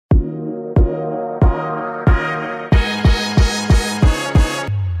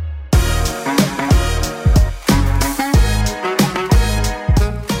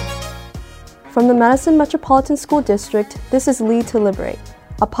From the Madison Metropolitan School District, this is Lead to Liberate,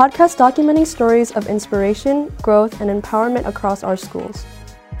 a podcast documenting stories of inspiration, growth, and empowerment across our schools.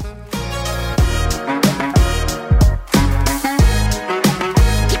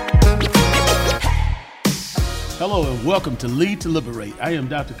 Hello and welcome to Lead to Liberate. I am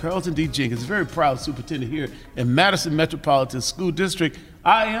Dr. Carlton D. Jenkins, very proud superintendent here in Madison Metropolitan School District.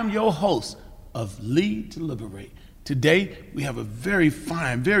 I am your host of Lead to Liberate. Today, we have a very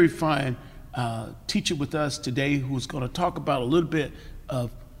fine teacher with us today who's going to talk about a little bit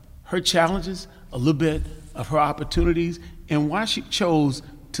of her challenges, a little bit of her opportunities, and why she chose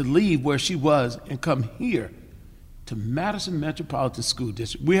to leave where she was and come here to Madison Metropolitan School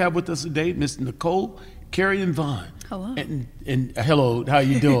District. We have with us today Ms. Nicole Carrion Vaughn. Hello. And hello, how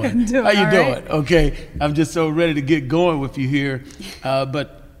you doing? I'm doing how you all doing? right. Okay, I'm just so ready to get going with you here.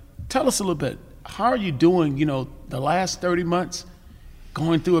 But tell us a little bit, how are you doing, the last 30 months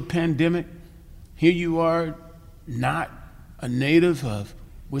going through a pandemic? Here you are, not a native of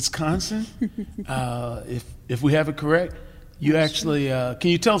Wisconsin, if we have it correct. You actually,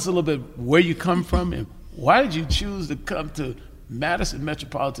 can you tell us a little bit where you come from and why did you choose to come to Madison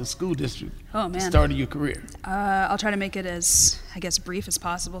Metropolitan School District to start your career? I'll try to make it as, brief as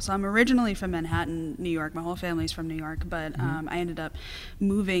possible. So I'm originally from Manhattan, New York. My whole family's from New York, but I ended up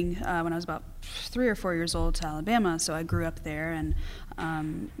moving when I was about 3 or 4 years old to Alabama. So I grew up there and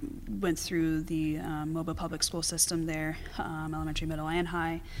went through the Mobile public school system there, elementary, middle, and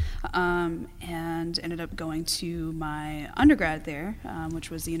high, and ended up going to my undergrad there, which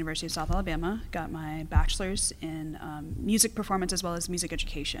was the University of South Alabama. Got my bachelor's in music performance as well as music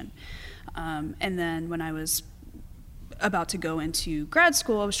education. And then when I was about to go into grad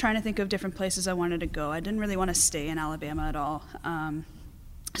school, I was trying to think of different places I wanted to go. I didn't really want to stay in Alabama at all.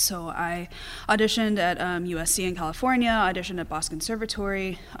 So I auditioned at USC in California, auditioned at Boston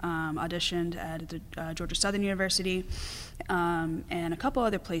Conservatory, auditioned at the Georgia Southern University, and a couple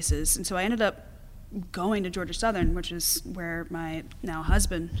other places. And so I ended up going to Georgia Southern, which is where my now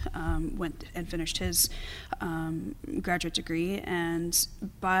husband went and finished his graduate degree. And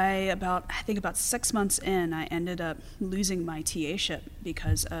by about 6 months in, I ended up losing my TA-ship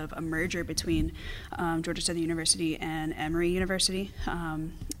because of a merger between Georgia Southern University and Emory University.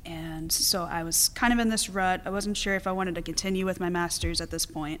 And so I was kind of in this rut. I wasn't sure if I wanted to continue with my master's at this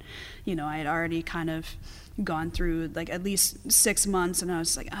point. I had already kind of gone through at least 6 months, and I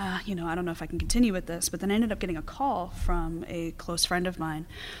was like, I don't know if I can continue with this. But then I ended up getting a call from a close friend of mine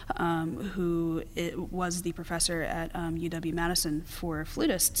who was the professor at UW-Madison for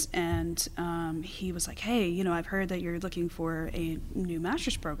flutists, and he was like, hey, I've heard that you're looking for a new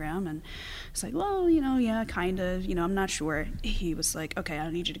master's program. And it's like, well, yeah, kind of, I'm not sure. He was like, okay, I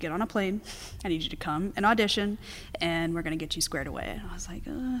need you to get on a plane, I need you to come and audition, and we're going to get you squared away. And I was like,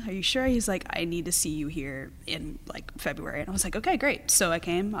 are you sure? He's like, I need to see you here in February. And I was like, okay, great. So I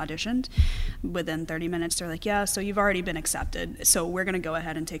came, auditioned. Within 30 minutes, they're like, yeah, so you've already been accepted. So we're going to go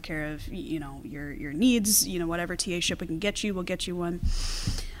ahead and take care of, your needs, whatever TA-ship we can get you, we'll get you one.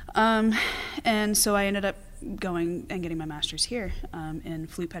 And so I ended up going and getting my master's here in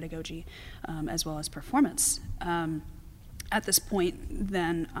flute pedagogy as well as performance. At this point,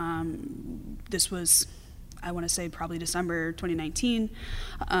 then, this was, I want to say probably December 2019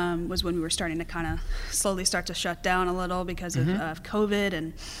 was when we were starting to kind of slowly start to shut down a little because of COVID,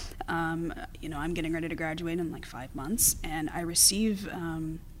 and I'm getting ready to graduate in 5 months, and I receive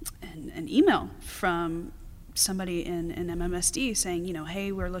an email from somebody in MMSD saying,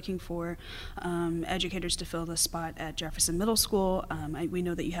 hey, we're looking for educators to fill the spot at Jefferson Middle School. We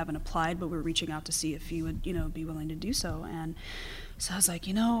know that you haven't applied, but we're reaching out to see if you would, be willing to do so. And so I was like,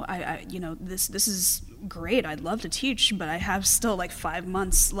 this is great. I'd love to teach, but I have still 5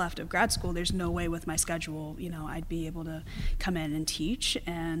 months left of grad school. There's no way with my schedule, I'd be able to come in and teach.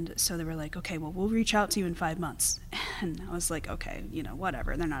 And so they were like, okay, well, we'll reach out to you in 5 months. And I was like, okay,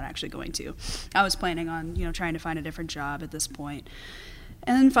 whatever. They're not actually going to. I was planning on, trying to find a different job at this point.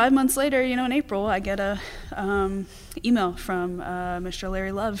 And then 5 months later, in April, I get a email from Mr.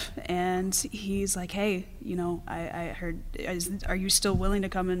 Larry Love, and he's like, hey, I heard, are you still willing to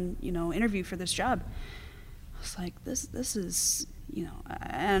come and, interview for this job? I was like, this is,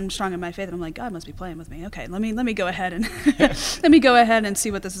 I'm strong in my faith, and I'm like, God must be playing with me. Okay, let me go ahead and see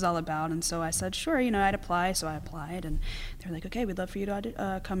what this is all about. And so I said, sure, I'd apply. So I applied, and they're like, okay, we'd love for you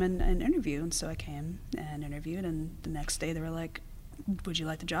to come in and interview. And so I came and interviewed, and the next day they were like, would you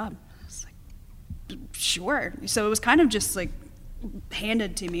like the job? I was like, sure. So it was kind of just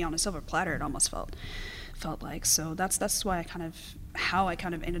handed to me on a silver platter, it almost felt like. So that's why I kind of how I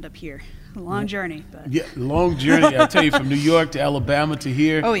kind of ended up here. A long journey. But. Yeah, long journey. I tell you, from New York to Alabama to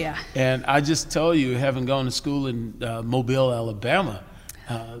here. Oh, yeah. And I just tell you, having gone to school in Mobile, Alabama,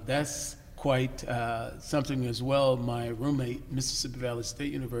 that's quite something as well. My roommate, Mississippi Valley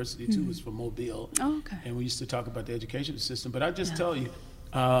State University, too, was from Mobile. Oh, okay. And we used to talk about the education system. But I just tell you,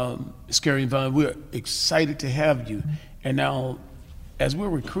 Ms. Carrion Vaughn, we're excited to have you. And now, as we're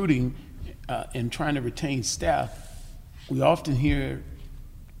recruiting and trying to retain staff, we often hear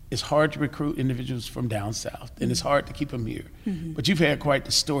it's hard to recruit individuals from down south, and it's hard to keep them here. But you've had quite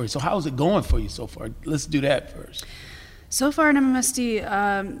the story. So how's it going for you so far? Let's do that first. So far in MMSD,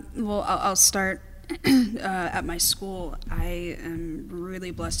 well, I'll start at my school. I am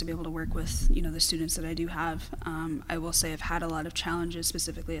really blessed to be able to work with, the students that I do have. I will say I've had a lot of challenges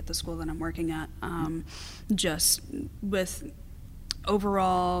specifically at the school that I'm working at, just with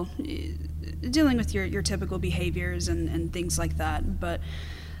overall dealing with your typical behaviors and things like that. But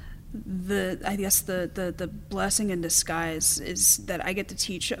I guess the blessing in disguise is that I get to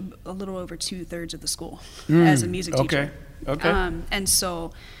teach a little over 2/3 of the school as a music teacher. Okay. And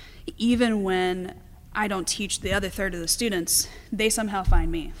so even when I don't teach the other third of the students, they somehow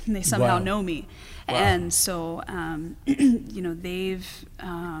find me. And they somehow know me. Wow. And so, they've...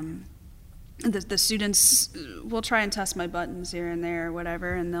 The students will try and test my buttons here and there or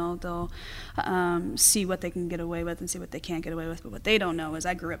whatever, and they'll see what they can get away with and see what they can't get away with. But what they don't know is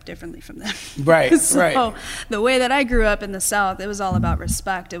I grew up differently from them. Right, so the way that I grew up in the South, it was all about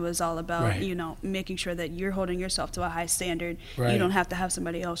respect. It was all about, making sure that you're holding yourself to a high standard. Right. You don't have to have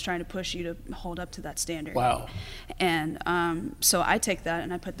somebody else trying to push you to hold up to that standard. Wow. And so I take that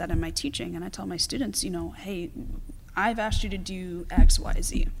and I put that in my teaching, and I tell my students, hey, I've asked you to do X, Y,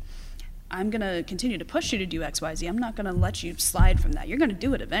 Z. I'm going to continue to push you to do X, Y, Z. I'm not going to let you slide from that. You're going to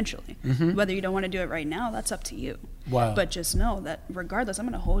do it eventually. Whether you don't want to do it right now, that's up to you. Wow. But just know that regardless, I'm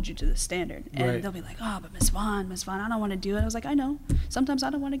going to hold you to the standard. And they'll be like, oh, but Ms. Vaughn, I don't want to do it. I was like, I know. Sometimes I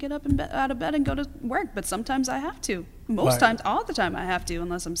don't want to get up out of bed and go to work, but sometimes I have to. Most times, all the time I have to,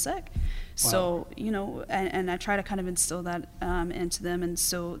 unless I'm sick. Wow. So, and I try to kind of instill that into them. And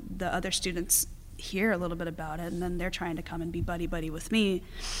so the other students hear a little bit about it, and then they're trying to come and be buddy-buddy with me.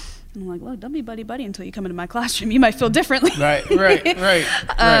 And I'm like, look, don't be buddy-buddy until you come into my classroom. You might feel differently. Right.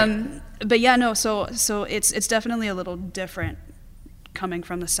 But yeah, no, so it's definitely a little different coming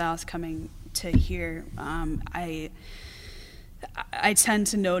from the South, coming to here. I tend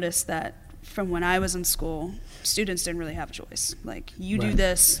to notice that from when I was in school, students didn't really have a choice. Like, you do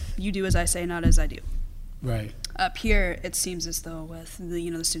this, you do as I say, not as I do. Right. Up here, it seems as though with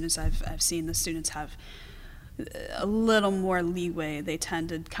the students I've seen, the students have a little more leeway. They tend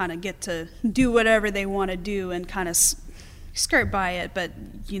to kind of get to do whatever they want to do and kind of skirt by it. But,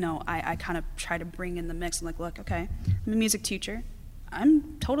 I kind of try to bring in the mix. I'm like, look, okay, I'm a music teacher.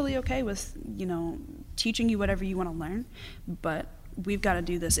 I'm totally okay with, teaching you whatever you want to learn, but we've got to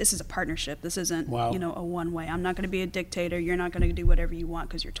do this. This is a partnership. This isn't, a one-way. I'm not going to be a dictator. You're not going to do whatever you want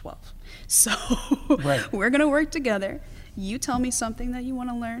because you're 12. So we're going to work together. You tell me something that you want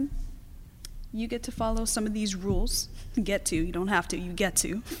to learn. You get to follow some of these rules. You don't have to. You get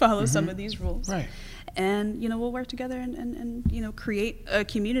to follow some of these rules. Right. And, we'll work together and create a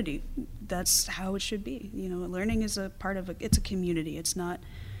community. That's how it should be. Learning is a part of it's a community. It's not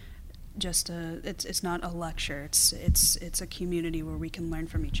just it's not a lecture. It's a community where we can learn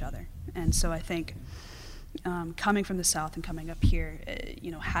from each other. And so I think coming from the South and coming up here,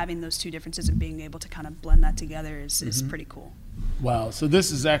 having those two differences and being able to kind of blend that together is pretty cool. Wow. So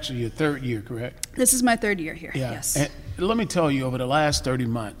this is actually your third year, correct? This is my third year here, yes. And let me tell you, over the last 30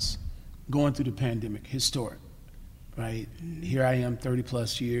 months, going through the pandemic, historic, right? Here I am, 30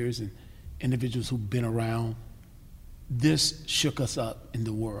 plus years, and individuals who've been around. This shook us up in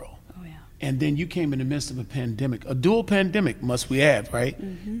the world. Oh, yeah. And then you came in the midst of a pandemic, a dual pandemic, must we add, right?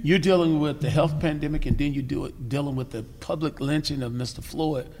 You're dealing with the health pandemic, and then you're dealing with the public lynching of Mr.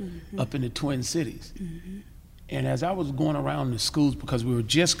 Floyd up in the Twin Cities. And as I was going around the schools, because we were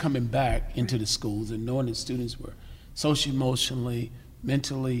just coming back into the schools and knowing that students were socially, emotionally,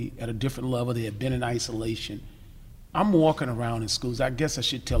 mentally at a different level, they had been in isolation, I'm walking around in schools. I guess I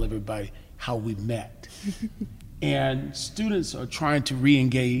should tell everybody how we met. And students are trying to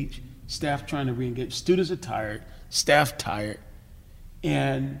re-engage, staff trying to re-engage. Students are tired, staff tired,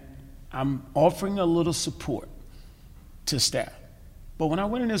 and I'm offering a little support to staff. But when I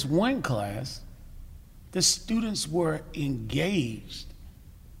went in this one class, the students were engaged.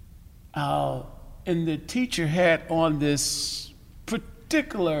 And the teacher had on this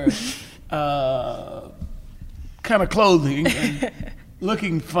particular kind of clothing and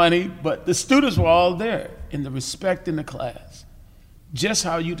looking funny, but the students were all there in the respect in the class. just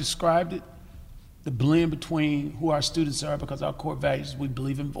how you described it, the blend between who our students are, because our core values, we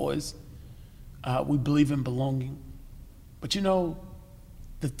believe in voice, we believe in belonging. But you know,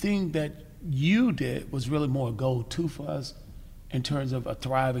 the thing that you did was really more a go-to for us in terms of a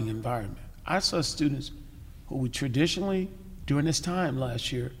thriving environment. I saw students who we traditionally, during this time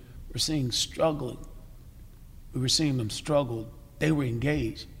last year, were seeing struggling. We were seeing them struggle. They were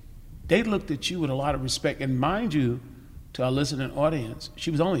engaged. They looked at you with a lot of respect. And mind you, to our listening audience,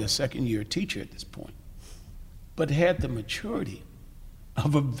 she was only a second-year teacher at this point, but had the maturity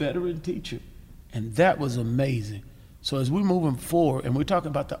of a veteran teacher. And that was amazing. So as we're moving forward, and we're talking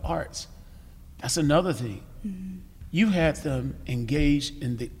about the arts, that's another thing. Mm-hmm. You had them engaged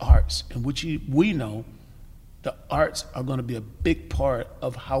in the arts, in which we know the arts are going to be a big part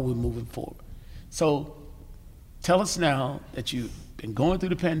of how we're moving forward. So tell us now that you've been going through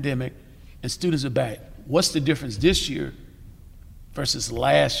the pandemic and students are back. What's the difference this year versus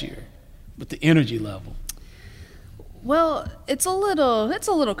last year with the energy level? Well, it's a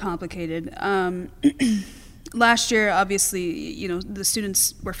little complicated. Last year, obviously, the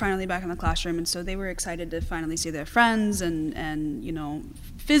students were finally back in the classroom, and so they were excited to finally see their friends and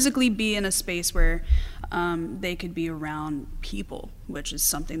physically be in a space where they could be around people, which is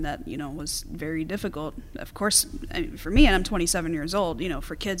something that, was very difficult. Of course, for me, and I'm 27 years old,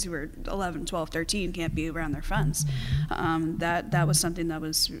 for kids who are 11, 12, 13, can't be around their friends. That was something that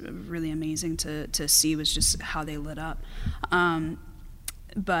was really amazing to see, was just how they lit up.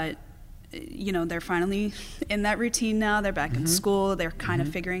 But they're finally in that routine now. They're back in school. They're kind of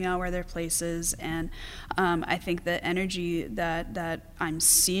figuring out where their place is. And I think the energy that I'm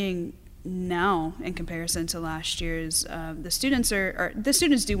seeing now in comparison to last year's, the students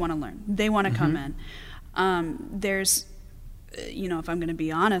do want to learn. They want to come in. There's, if I'm going to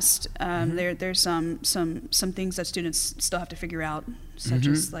be honest, there's some things that students still have to figure out, such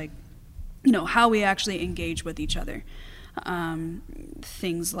as like, how we actually engage with each other.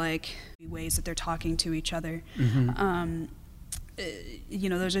 Things like ways that they're talking to each other.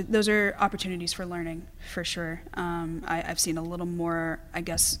 Those are opportunities for learning, for sure. I've seen a little more, I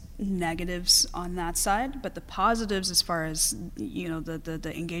guess, negatives on that side, but the positives, as far as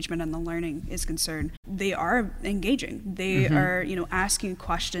the engagement and the learning is concerned, they are engaging. They are asking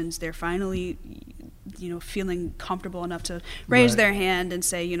questions. They're finally feeling comfortable enough to raise their hand and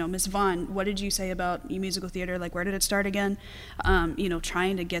say, Ms. Vaughn, what did you say about musical theater? Like, where did it start again?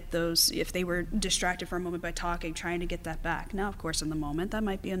 Trying to get those, if they were distracted for a moment by talking, trying to get that back. Now, of course, in the moment, that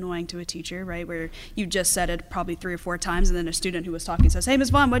might be annoying to a teacher, right? Where you just said it probably 3 or 4 times, and then a student who was talking says, "Hey,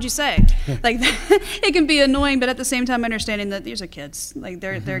 Ms. Vaughn, what'd you say?" Like, it can be annoying, but at the same time, understanding that these are kids. Like,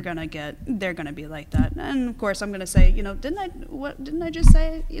 they're gonna be like that. And of course, I'm gonna say, didn't I just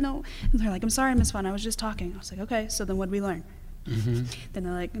say? And they're like, "I'm sorry, Ms. Vaughn, I was just talking." I was like, "Okay, so then what'd we learn?" Then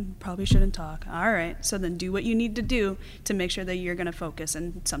they're like, "Probably shouldn't talk." All right, so then do what you need to do to make sure that you're going to focus.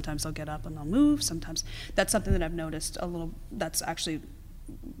 And sometimes they'll get up and they'll move. Sometimes that's something that I've noticed a little. That's actually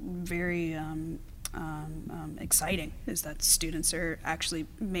very exciting, is that students are actually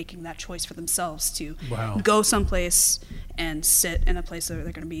making that choice for themselves to go someplace and sit in a place where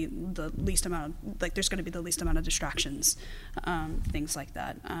they're going to be the least amount of, like, there's going to be the least amount of distractions, things like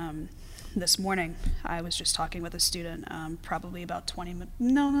that. This morning, I was just talking with a student, probably about 10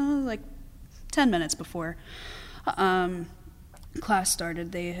 minutes before class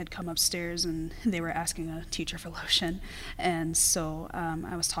started. They had come upstairs and they were asking a teacher for lotion. And so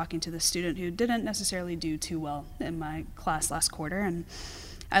I was talking to the student who didn't necessarily do too well in my class last quarter. And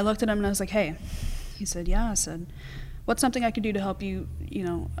I looked at him and I was like, "Hey." He said, "Yeah." I said, "What's something I could do to help you,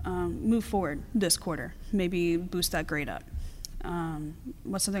 move forward this quarter? Maybe boost that grade up.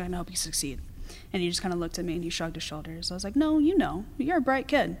 What's something I can help you succeed?" And he just kind of looked at me and he shrugged his shoulders. I was like, "No, you're a bright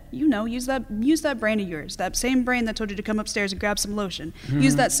kid. Use that brain of yours. That same brain that told you to come upstairs and grab some lotion.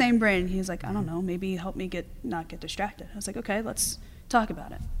 Use that same brain." He was like, "I don't know, maybe help me not get distracted." I was like, "Okay, let's talk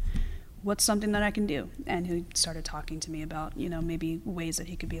about it. What's something that I can do?" And he started talking to me about, maybe ways that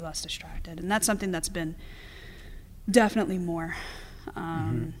he could be less distracted. And that's something that's been definitely more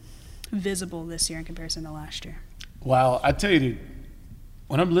visible this year in comparison to last year. Wow, I tell you,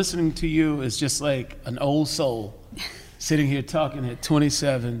 when I'm listening to you, it's just like an old soul sitting here talking at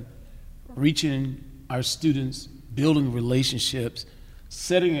 27, reaching our students, building relationships,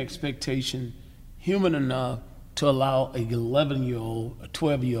 setting expectation, human enough to allow a 11-year-old, a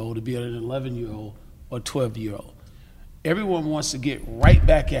 12-year-old to be an 11-year-old or 12-year-old. Everyone wants to get right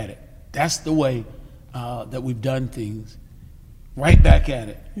back at it. That's the way that we've done things, right back at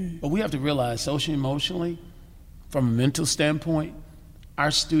it. But we have to realize, socially, emotionally, from a mental standpoint,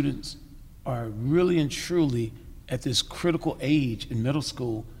 our students are really and truly at this critical age in middle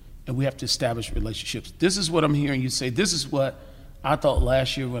school, and we have to establish relationships. This is what I'm hearing you say. This is what I thought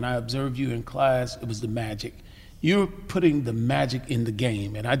last year when I observed you in class. It was the magic. You're putting the magic in the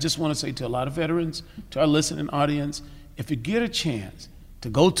game. And I just want to say to a lot of veterans, to our listening audience, if you get a chance to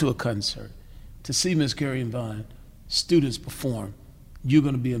go to a concert, to see Ms. Carrion Vaughn students perform, you're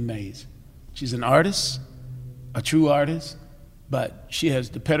going to be amazed. She's an artist, a true artist, but she has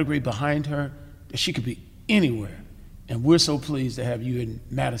the pedigree behind her that she could be anywhere. And we're so pleased to have you in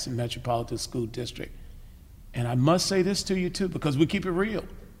Madison Metropolitan School District. And I must say this to you too, because we keep it real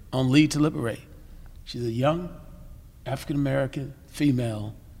on Lead to Liberate. She's a young African-American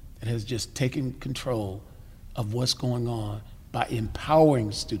female that has just taken control of what's going on by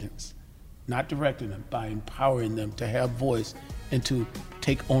empowering students, not directing them, by empowering them to have voice and to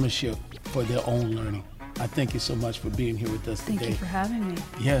take ownership for their own learning. I thank you so much for being here with us today. Thank you for having me.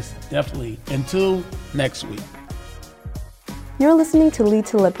 Yes, definitely. Until next week. You're listening to Lead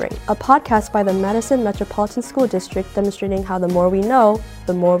to Liberate, a podcast by the Madison Metropolitan School District demonstrating how the more we know,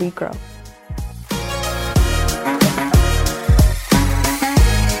 the more we grow.